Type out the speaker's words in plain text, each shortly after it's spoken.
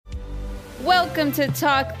Welcome to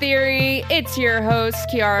Talk Theory. It's your host,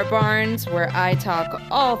 Kiara Barnes, where I talk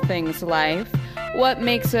all things life, what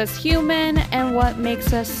makes us human and what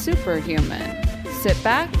makes us superhuman. Sit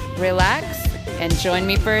back, relax, and join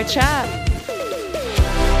me for a chat.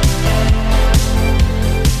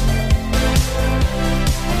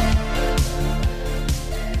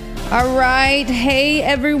 All right. Hey,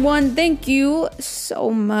 everyone. Thank you so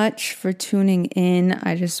much for tuning in.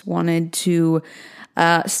 I just wanted to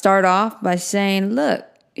start off by saying, look,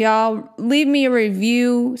 y'all, leave me a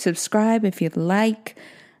review, subscribe if you'd like,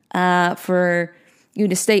 for you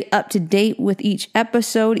to stay up to date with each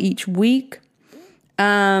episode each week.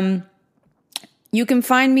 You can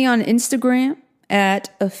find me on Instagram at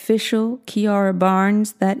official Kiara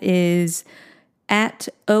Barnes. That is at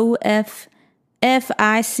OFFICIALKIARABARNES.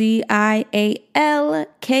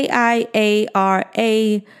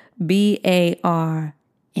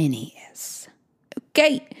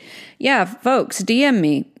 Okay. Yeah, folks, DM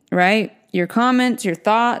me, right? Your comments, your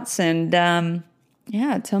thoughts, and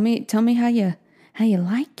tell me how you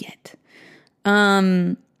like it.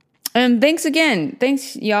 And thanks again.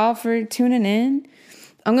 Thanks y'all for tuning in.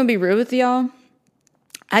 I'm going to be real with y'all.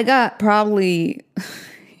 I got probably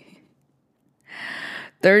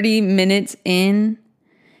 30 minutes in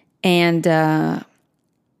and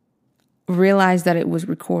realized that it was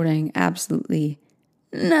recording absolutely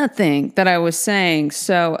nothing that I was saying.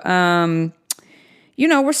 So, we're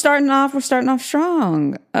starting off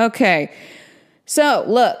strong. Okay. So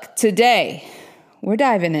look, today we're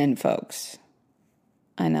diving in, folks.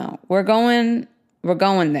 I know we're going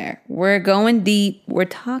there. We're going deep. We're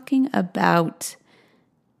talking about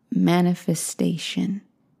manifestation.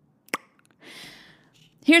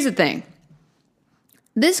 Here's the thing.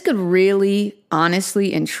 This could really,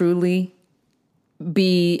 honestly, and truly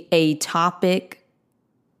be a topic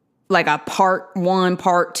like a part 1,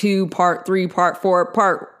 part 2, part 3, part 4,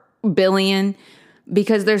 part billion,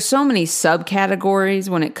 because there's so many subcategories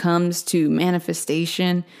when it comes to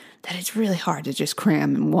manifestation that it's really hard to just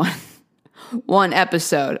cram in one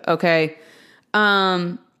episode, okay?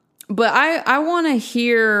 But I want to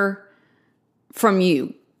hear from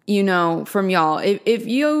you, from y'all. If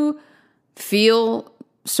you feel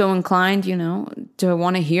so inclined, to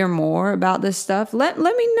want to hear more about this stuff, let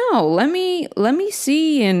me know. Let me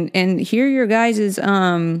see and hear your guys's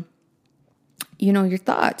your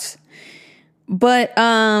thoughts. But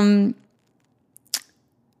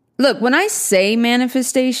look, when I say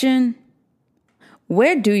manifestation,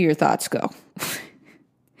 where do your thoughts go?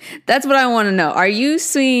 That's what I want to know. Are you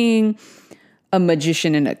seeing a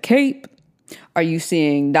magician in a cape? Are you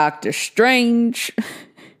seeing Doctor Strange?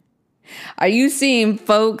 Are you seeing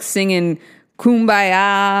folks singing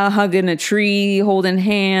Kumbaya, hugging a tree, holding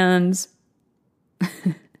hands?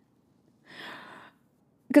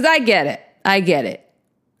 Because I get it.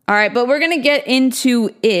 All right, but we're going to get into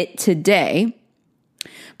it today.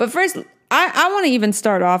 But first, I want to even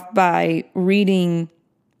start off by reading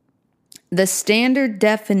the standard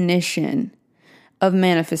definition of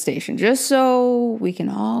manifestation, just so we can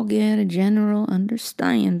all get a general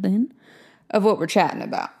understanding of what we're chatting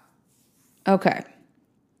about. Okay.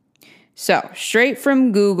 So, straight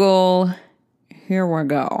from Google, here we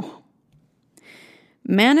go.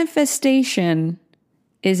 Manifestation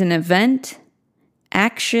is an event,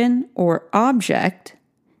 action, or object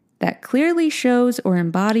that clearly shows or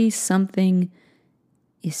embodies something,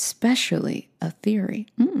 especially a theory,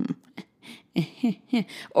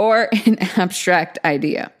 or an abstract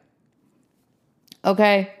idea.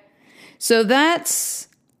 Okay? So that's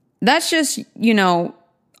just,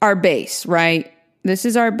 our base, right? This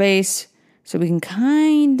is our base, so we can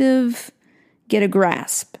kind of get a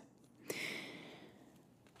grasp.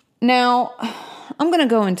 Now, I'm going to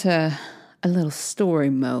go into a little story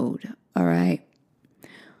mode, all right?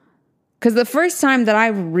 Because the first time that I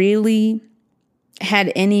really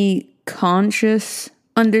had any conscious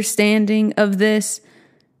understanding of this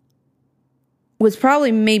was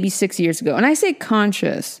probably maybe 6 years ago. And I say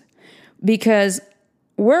conscious because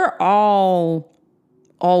we're all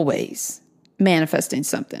always manifesting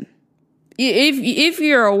something. If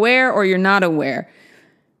you're aware or you're not aware,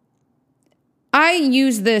 I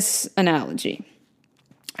use this analogy.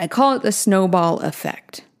 I call it the snowball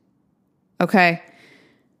effect. Okay?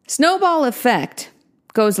 Snowball effect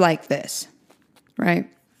goes like this, right?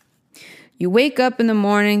 You wake up in the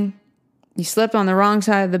morning, you slept on the wrong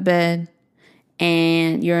side of the bed,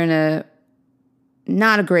 and you're in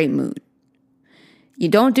not a great mood. You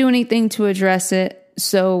don't do anything to address it.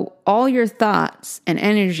 So all your thoughts and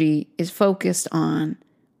energy is focused on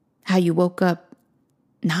how you woke up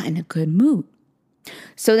not in a good mood.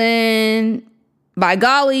 So then by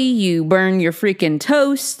golly, you burn your freaking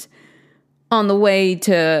toast on the way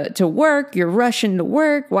to work. You're rushing to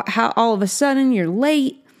work. How all of a sudden you're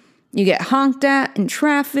late. You get honked at in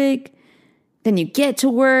traffic. Then you get to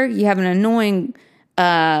work. You have an annoying,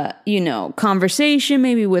 conversation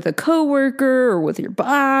maybe with a coworker or with your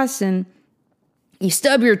boss, and you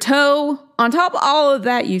stub your toe. On top of all of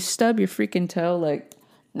that, you stub your freaking toe. Like,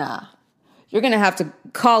 nah. You're going to have to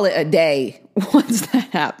call it a day once that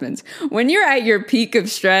happens. When you're at your peak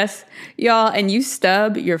of stress, y'all, and you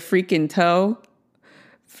stub your freaking toe,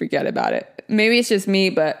 forget about it. Maybe it's just me,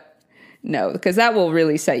 but no, because that will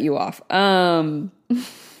really set you off.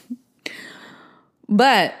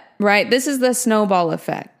 But, right, this is the snowball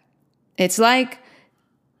effect. It's like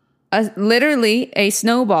literally a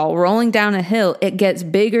snowball rolling down a hill. It gets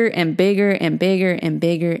bigger and bigger and bigger and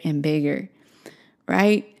bigger and bigger,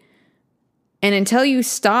 right? And until you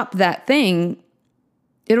stop that thing,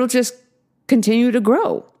 it'll just continue to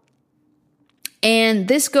grow. And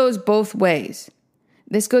this goes both ways.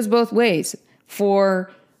 This goes both ways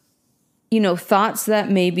for, thoughts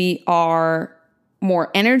that maybe are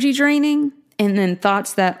more energy draining, and then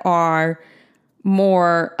thoughts that are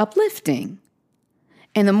more uplifting.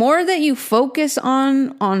 And the more that you focus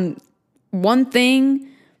on one thing,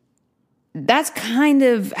 that's kind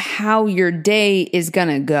of how your day is going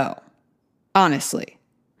to go. Honestly.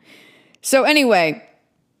 So anyway,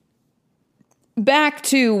 back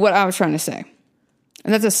to what I was trying to say.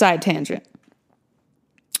 And that's a side tangent.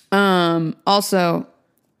 Also,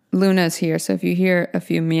 Luna's here. So if you hear a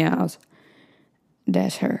few meows,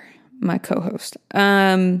 that's her, my co-host.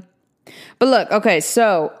 But look, okay.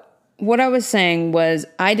 So what I was saying was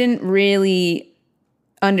I didn't really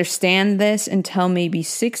understand this until maybe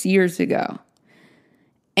 6 years ago.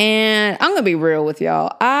 And I'm going to be real with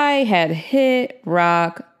y'all. I had hit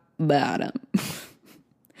rock bottom.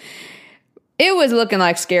 It was looking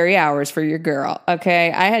like scary hours for your girl,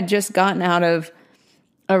 okay? I had just gotten out of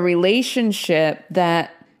a relationship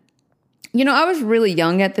that, I was really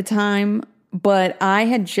young at the time, but I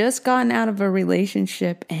had just gotten out of a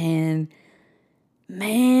relationship and,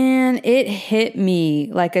 man, it hit me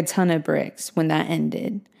like a ton of bricks when that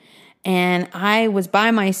ended. And I was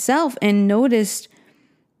by myself and noticed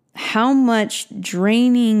how much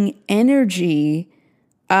draining energy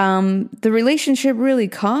the relationship really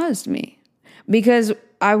caused me, because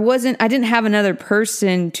I didn't have another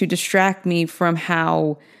person to distract me from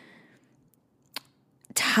how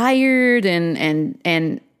tired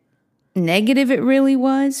and negative it really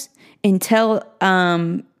was until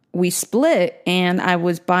we split and I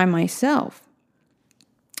was by myself.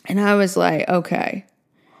 And I was like, okay,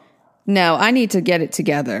 no, I need to get it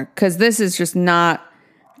together, because this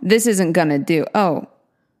isn't gonna do. Oh,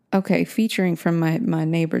 okay. Featuring from my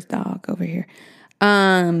neighbor's dog over here.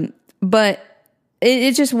 But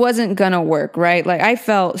it just wasn't gonna work, right? Like, I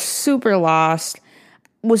felt super lost,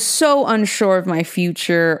 was so unsure of my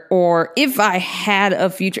future, or if I had a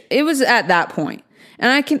future. It was at that point.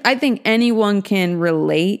 And I think anyone can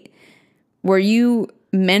relate, where you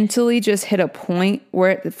mentally just hit a point where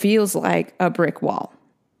it feels like a brick wall.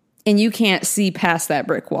 And you can't see past that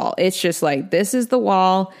brick wall. It's just like, this is the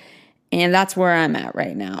wall, and that's where I'm at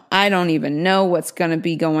right now. I don't even know what's going to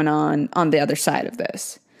be going on the other side of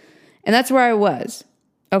this. And that's where I was,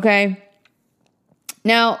 okay?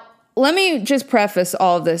 Now, let me just preface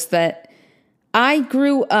all of this that I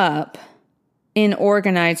grew up in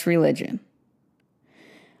organized religion.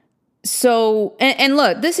 So, and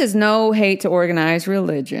look, this is no hate to organized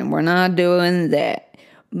religion. We're not doing that.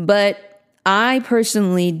 But I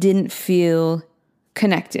personally didn't feel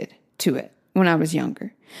connected to it when I was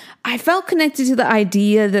younger. I felt connected to the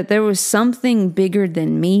idea that there was something bigger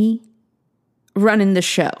than me running the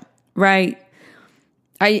show, right?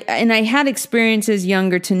 I had experiences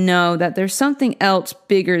younger to know that there's something else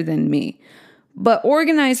bigger than me. But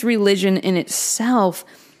organized religion in itself,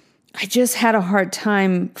 I just had a hard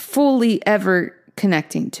time fully ever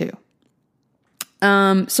connecting to.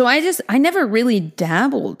 So I never really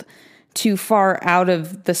dabbled too far out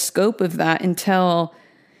of the scope of that until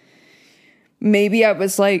maybe I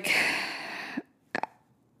was like,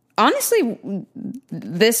 honestly,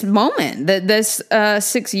 this moment, this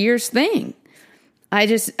 6 years thing. I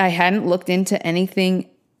hadn't looked into anything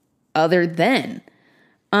other than.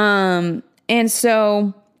 And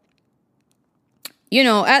so,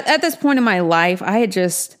 at this point in my life,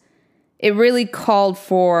 it really called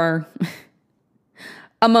for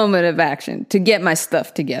a moment of action to get my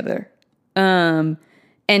stuff together. And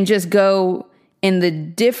just go in the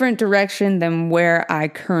different direction than where I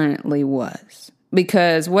currently was.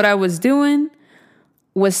 Because what I was doing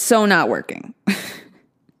was so not working.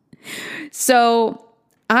 So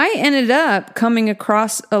I ended up coming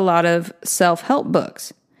across a lot of self-help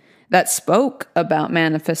books that spoke about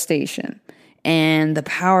manifestation and the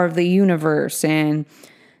power of the universe and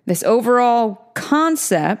this overall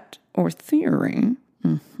concept or theory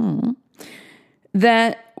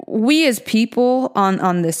that we as people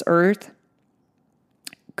on this earth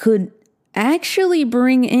could actually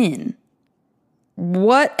bring in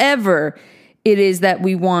whatever it is that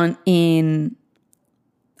we want in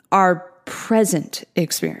our present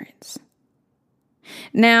experience.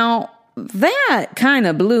 Now, that kind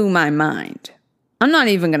of blew my mind. I'm not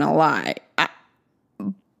even going to lie.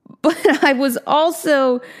 But I was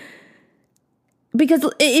also, because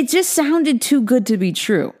it just sounded too good to be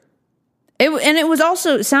true. It was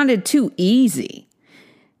also, it sounded too easy.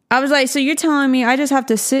 I was like, so you're telling me I just have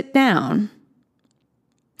to sit down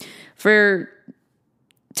for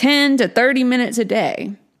 10 to 30 minutes a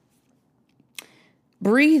day,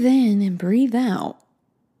 breathe in and breathe out,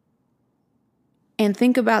 and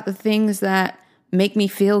think about the things that make me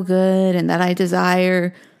feel good and that I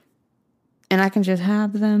desire, and I can just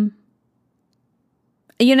have them.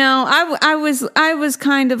 You know, I was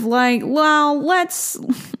kind of like, well, let's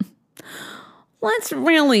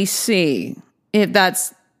really see if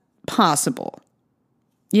that's possible,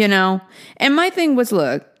 you know? And my thing was,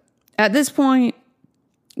 look, at this point,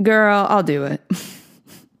 girl, I'll do it.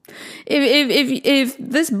 If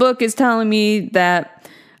this book is telling me that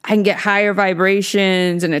I can get higher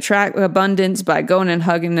vibrations and attract abundance by going and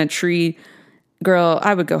hugging a tree, girl,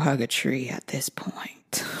 I would go hug a tree at this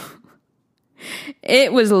point.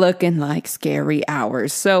 It was looking like scary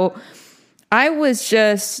hours. So I was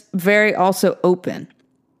just very also open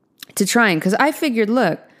to trying, because I figured,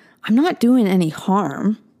 look, I'm not doing any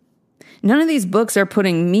harm. None of these books are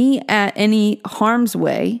putting me at any harm's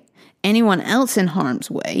way, anyone else in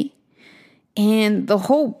harm's way. And the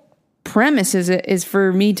whole premise is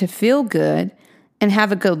for me to feel good and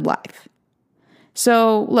have a good life.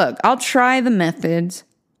 So look, I'll try the methods,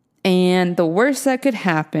 and the worst that could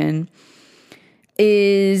happen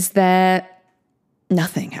is that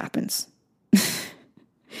nothing happens.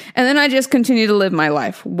 And then I just continue to live my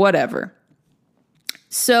life, whatever.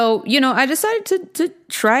 So, you know, I decided to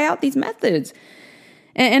try out these methods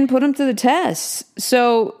and put them to the test.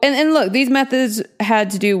 So, and look, these methods had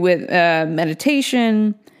to do with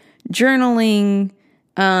meditation, journaling,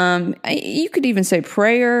 you could even say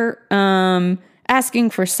prayer, asking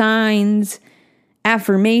for signs,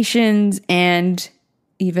 affirmations, and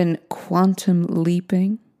even quantum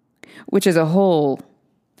leaping, which is a whole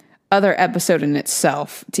other episode in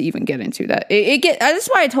itself to even get into that. That's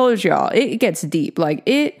why I told y'all, it gets deep. Like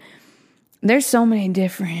there's so many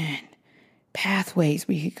different pathways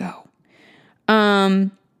we could go.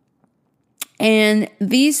 And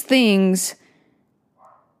these things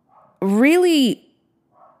really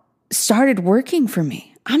started working for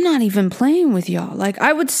me. I'm not even playing with y'all. Like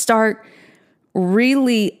I would start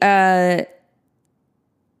really, I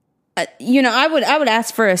would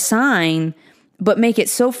ask for a sign, but make it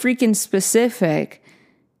so freaking specific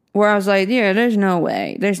where I was like, yeah, there's no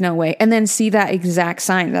way. And then see that exact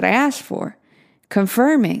sign that I asked for,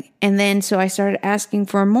 confirming. And then so I started asking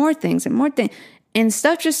for more things, and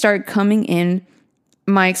stuff just started coming in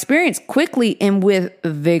my experience quickly and with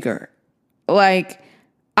vigor. Like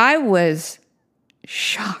I was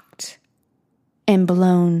shocked and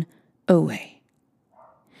blown away.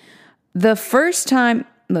 The first time,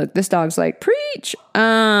 look, this dog's like, preach.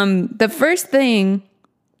 The first thing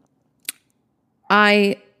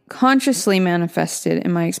I consciously manifested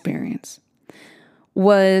in my experience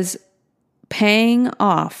was paying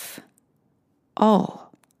off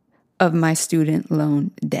all of my student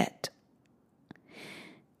loan debt.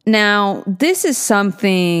 Now, this is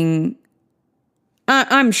something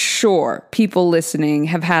I'm sure people listening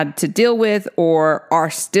have had to deal with or are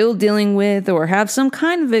still dealing with or have some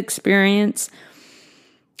kind of experience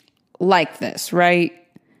like this, right?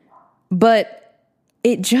 But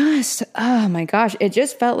it just, oh my gosh, it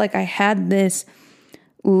just felt like I had this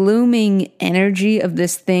looming energy of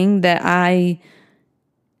this thing that I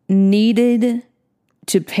needed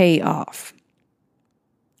to pay off,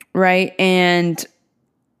 right? And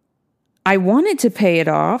I wanted to pay it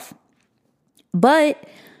off, but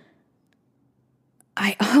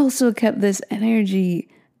I also kept this energy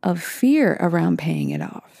of fear around paying it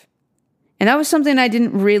off. And that was something I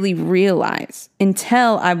didn't really realize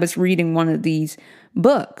until I was reading one of these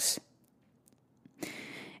books.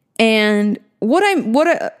 And let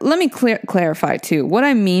me clarify too. What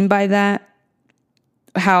I mean by that,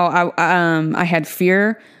 how I had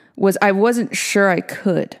fear, was I wasn't sure I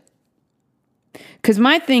could. Because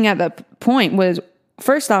my thing at that point was,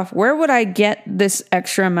 first off, where would I get this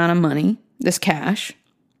extra amount of money, this cash?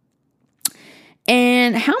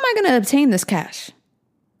 And how am I going to obtain this cash?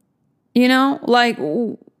 You know, like,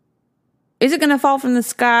 is it going to fall from the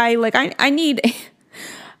sky? Like, I need,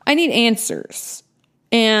 I need answers.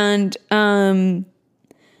 And, but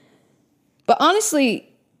honestly,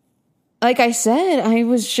 like I said, I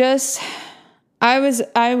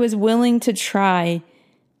was willing to try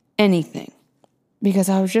anything because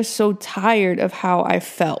I was just so tired of how I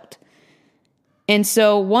felt. And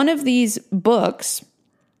so one of these books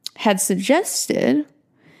had suggested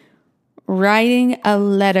writing a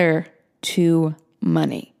letter to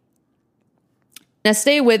money. Now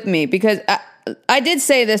stay with me because I did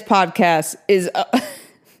say this podcast is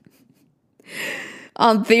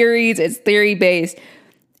on theories. It's theory based.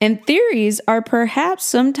 And theories are perhaps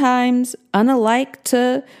sometimes unalike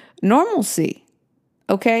to normalcy.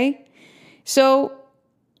 Okay? So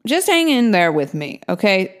just hang in there with me.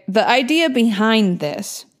 Okay? The idea behind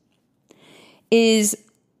this is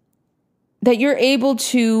that you're able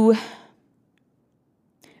to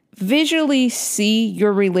visually see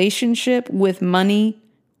your relationship with money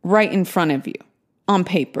right in front of you on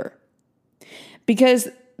paper. Because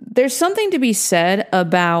there's something to be said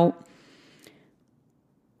about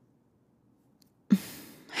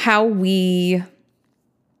how we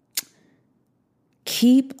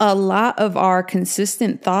keep a lot of our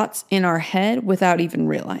consistent thoughts in our head without even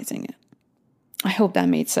realizing it. I hope that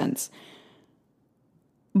made sense.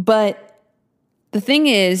 But the thing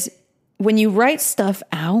is, when you write stuff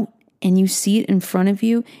out and you see it in front of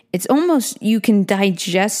you, it's almost, you can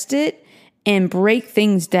digest it and break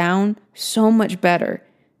things down so much better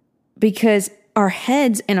because our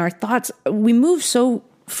heads and our thoughts, we move so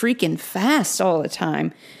freaking fast all the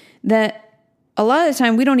time that a lot of the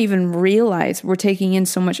time we don't even realize we're taking in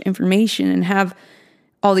so much information and have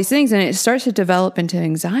all these things, and it starts to develop into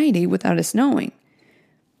anxiety without us knowing.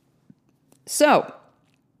 So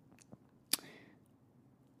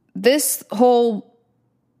this whole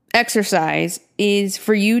exercise is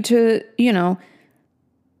for you to,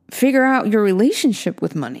 figure out your relationship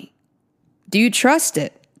with money. Do you trust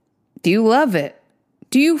it? Do you love it?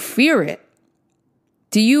 Do you fear it?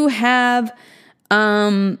 Do you have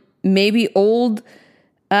maybe old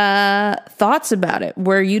thoughts about it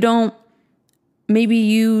where you don't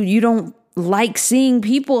like seeing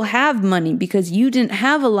people have money because you didn't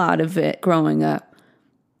have a lot of it growing up?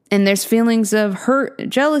 And there's feelings of hurt,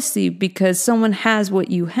 jealousy because someone has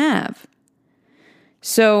what you have.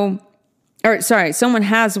 Someone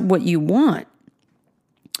has what you want.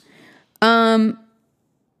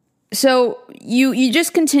 So you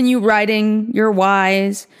just continue writing your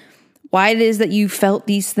whys, why it is that you felt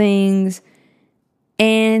these things.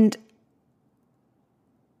 And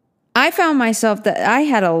I found myself that I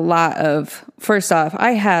had a lot of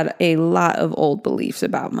old beliefs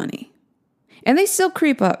about money. And they still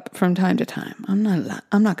creep up from time to time. I'm not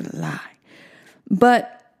going to lie.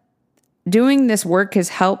 But doing this work has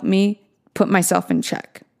helped me put myself in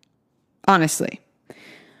check. Honestly.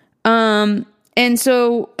 And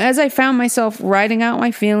so as I found myself writing out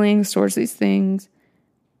my feelings towards these things,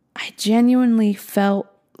 I genuinely felt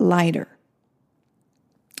lighter.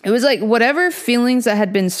 It was like whatever feelings that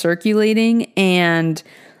had been circulating and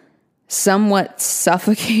somewhat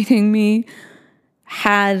suffocating me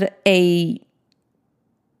had a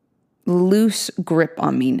loose grip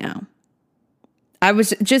on me now. I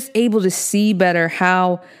was just able to see better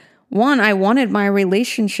how, one, I wanted my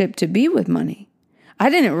relationship to be with money. I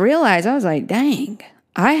didn't realize, I was like, dang,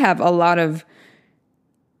 I have a lot of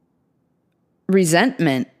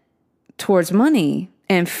resentment towards money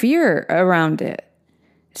and fear around it.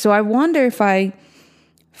 So I wonder if I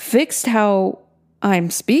fixed how I'm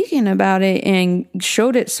speaking about it and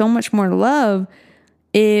showed it so much more love,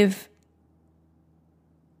 if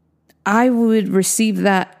I would receive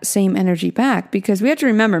that same energy back. Because we have to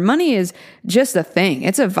remember, money is just a thing.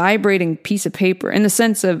 It's a vibrating piece of paper in the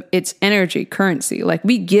sense of its energy, currency. Like,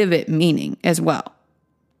 we give it meaning as well.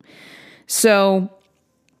 So,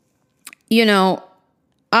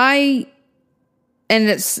 I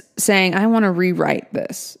ended up saying, I want to rewrite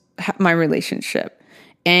my relationship.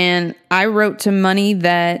 And I wrote to money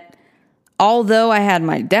that, although I had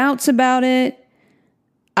my doubts about it,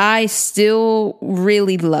 I still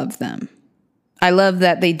really love them. I love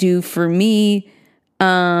that they do for me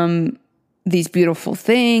these beautiful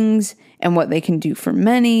things and what they can do for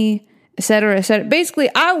many, et cetera, et cetera. Basically,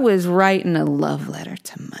 I was writing a love letter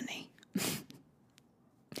to money.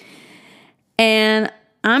 And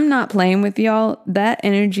I'm not playing with y'all. That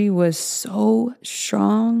energy was so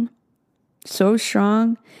strong.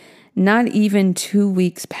 Not even 2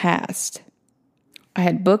 weeks passed I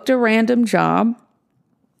had booked a random job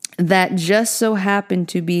that just so happened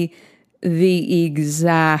to be the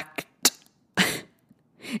exact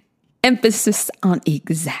emphasis on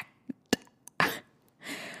exact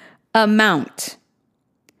amount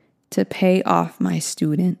to pay off my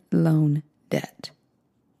student loan debt.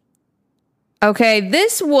 Okay,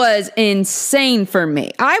 this was insane for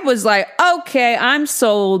me. I was like, okay, I'm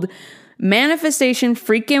sold. Manifestation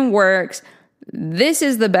freaking works. This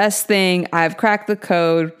is the best thing. I've cracked the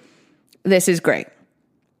code. This is great.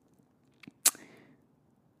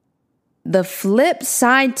 The flip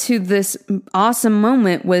side to this awesome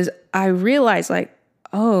moment was I realized like,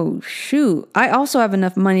 oh shoot, I also have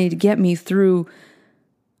enough money to get me through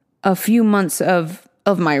a few months of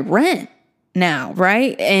my rent now,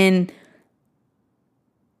 right? And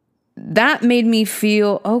that made me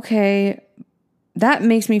feel, okay, that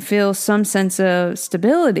makes me feel some sense of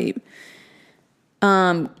stability,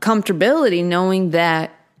 comfortability, knowing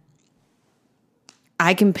that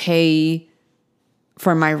I can pay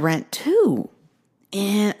for my rent too.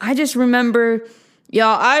 And I just remember,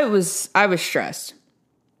 y'all, I was stressed.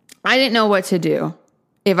 I didn't know what to do.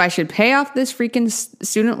 If I should pay off this freaking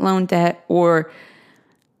student loan debt or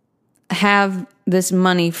have this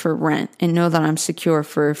money for rent and know that I'm secure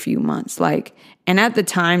for a few months. And at the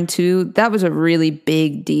time too, that was a really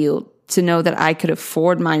big deal to know that I could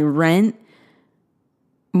afford my rent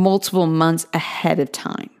multiple months ahead of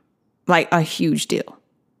time. Like a huge deal.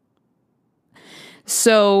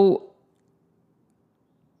 So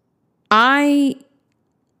I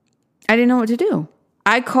didn't know what to do.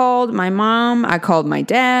 I called my mom, I called my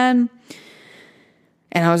dad,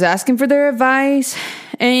 and I was asking for their advice.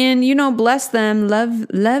 And, bless them.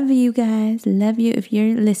 Love you guys. Love you if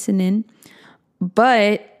you're listening.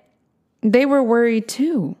 But they were worried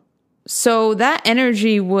too. So that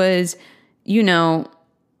energy was,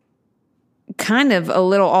 kind of a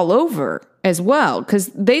little all over as well. Because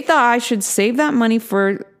they thought I should save that money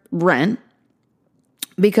for rent.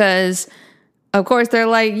 Because, of course, they're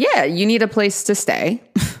like, yeah, you need a place to stay.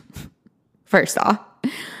 First off.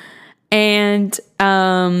 And,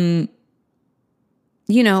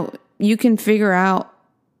 you can figure out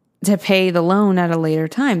to pay the loan at a later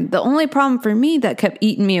time. The only problem for me that kept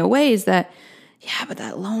eating me away is that, yeah, but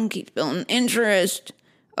that loan keeps building interest.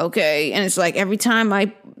 Okay. And it's like every time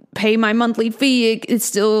I pay my monthly fee, it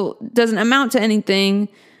still doesn't amount to anything.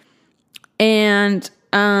 And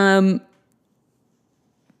I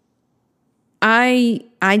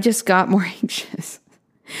just got more anxious.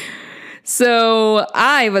 So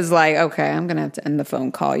I was like, okay, I'm going to have to end the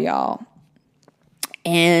phone call, y'all.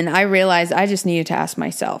 And I realized I just needed to ask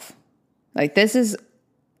myself, like, this is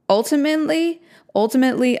ultimately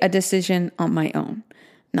a decision on my own,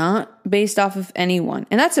 not based off of anyone.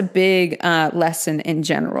 And that's a big lesson in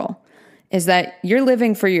general, is that you're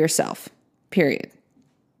living for yourself, period.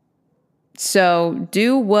 So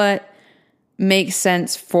do what makes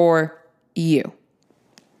sense for you.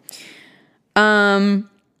 And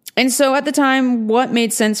so at the time, what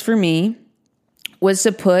made sense for me was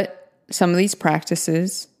to put some of these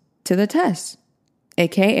practices to the test,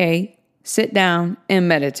 aka sit down and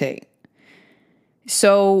meditate.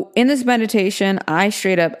 So in this meditation, I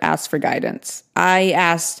straight up asked for guidance. I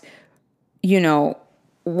asked,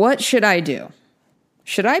 what should I do?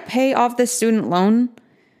 Should I pay off this student loan?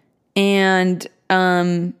 And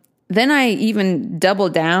then I even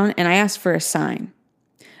doubled down and I asked for a sign.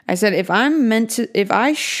 I said, if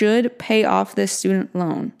I should pay off this student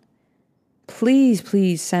loan,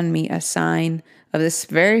 please send me a sign of this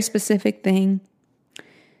very specific thing.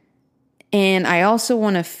 And I also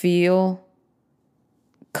want to feel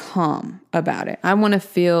calm about it. I want to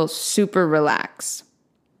feel super relaxed.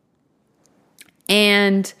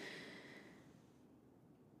 And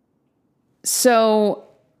so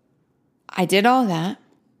I did all that.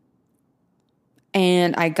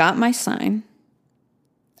 And I got my sign.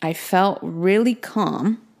 I felt really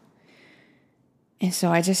calm. And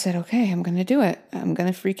so I just said, okay, I'm going to do it. I'm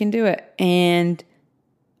going to freaking do it. And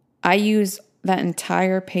I used that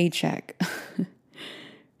entire paycheck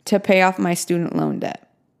to pay off my student loan debt.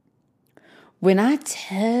 When I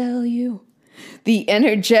tell you the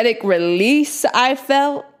energetic release I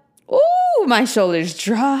felt, ooh, my shoulders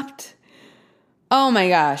dropped. Oh my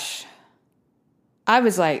gosh. I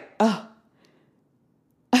was like, oh.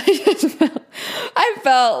 I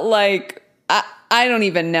felt like, I don't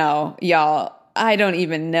even know, y'all. I don't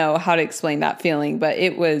even know how to explain that feeling, but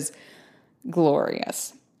it was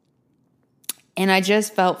glorious. And I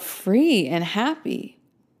just felt free and happy.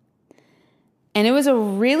 And it was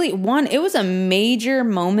it was a major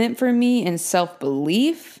moment for me in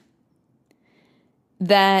self-belief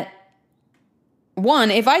that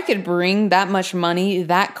one, if I could bring that much money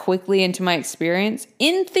that quickly into my experience,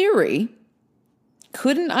 in theory,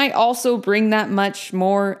 couldn't I also bring that much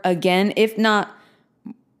more again, if not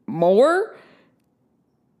more?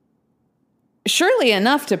 Surely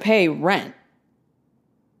enough to pay rent.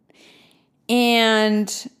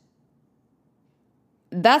 And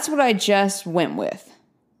that's what I just went with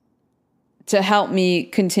to help me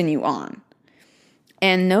continue on.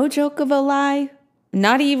 And no joke of a lie,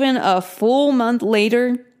 not even a full month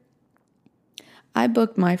later, I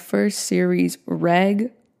booked my first series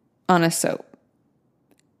reg on a soap.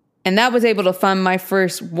 And that was able to fund my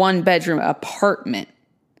first 1-bedroom apartment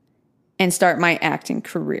and start my acting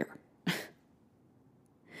career.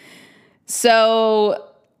 So,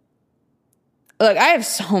 look, I have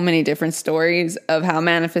so many different stories of how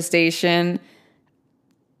manifestation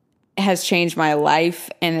has changed my life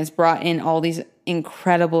and has brought in all these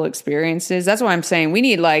incredible experiences. That's why I'm saying we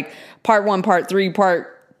need like part 1, part 3,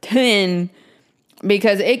 part 10,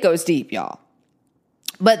 because it goes deep, y'all.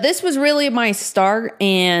 But this was really my start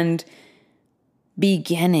and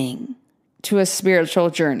beginning to a spiritual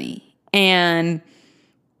journey and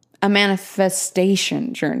a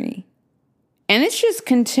manifestation journey. And it's just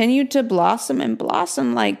continued to blossom and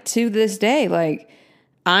blossom, like to this day. Like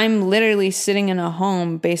I'm literally sitting in a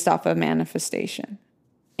home based off of manifestation.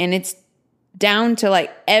 And it's down to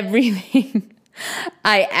like everything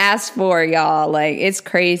I asked for, y'all. Like it's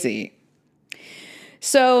crazy.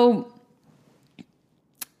 So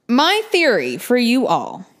my theory for you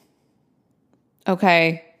all,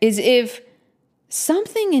 okay, is if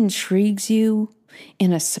something intrigues you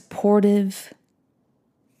in a supportive,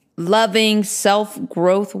 loving,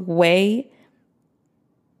 self-growth way,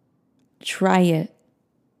 try it.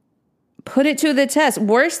 Put it to the test.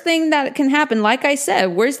 Worst thing that can happen, like I said,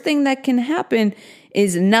 worst thing that can happen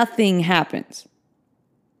is nothing happens.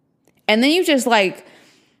 And then you just like,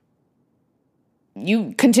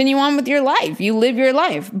 you continue on with your life. You live your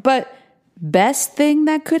life. But best thing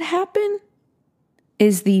that could happen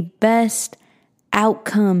is the best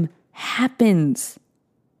outcome happens.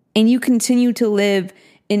 And you continue to live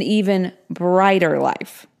an even brighter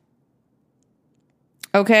life.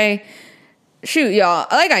 Okay? Shoot, y'all.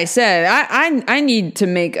 Like I said, I need to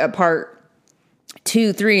make a part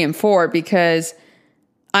 2, 3, and 4 because,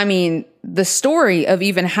 I mean, the story of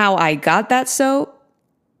even how I got that soap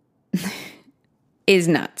is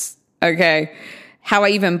nuts. Okay? How I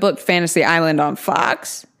even booked Fantasy Island on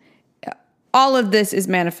Fox. All of this is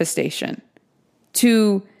manifestation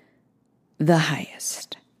to the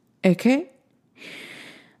highest. Okay?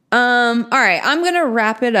 All right, I'm going to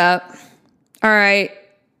wrap it up. All right.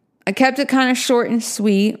 I kept it kind of short and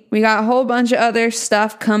sweet. We got a whole bunch of other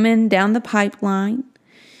stuff coming down the pipeline.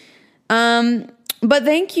 But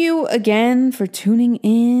thank you again for tuning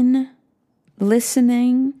in,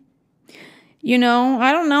 listening. You know,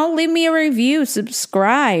 I don't know, leave me a review,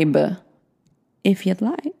 subscribe if you'd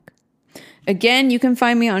like. Again, you can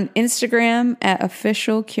find me on Instagram at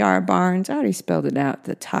official Kiara Barnes. I already spelled it out at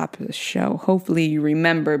the top of the show. Hopefully you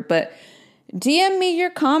remember, but DM me your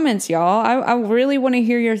comments, y'all. I really want to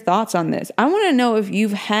hear your thoughts on this. I want to know if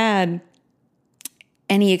you've had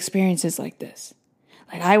any experiences like this.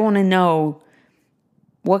 Like, I want to know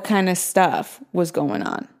what kind of stuff was going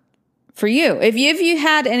on for you. If you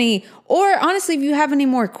had any, or honestly, if you have any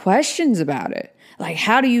more questions about it, like,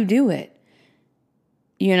 how do you do it?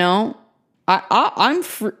 You know, I'm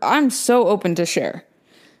so open to share.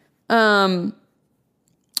 But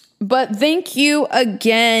thank you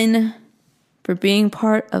again for being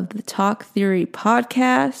part of the Talk Theory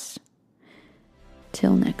podcast.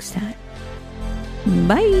 Till next time.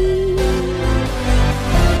 Bye.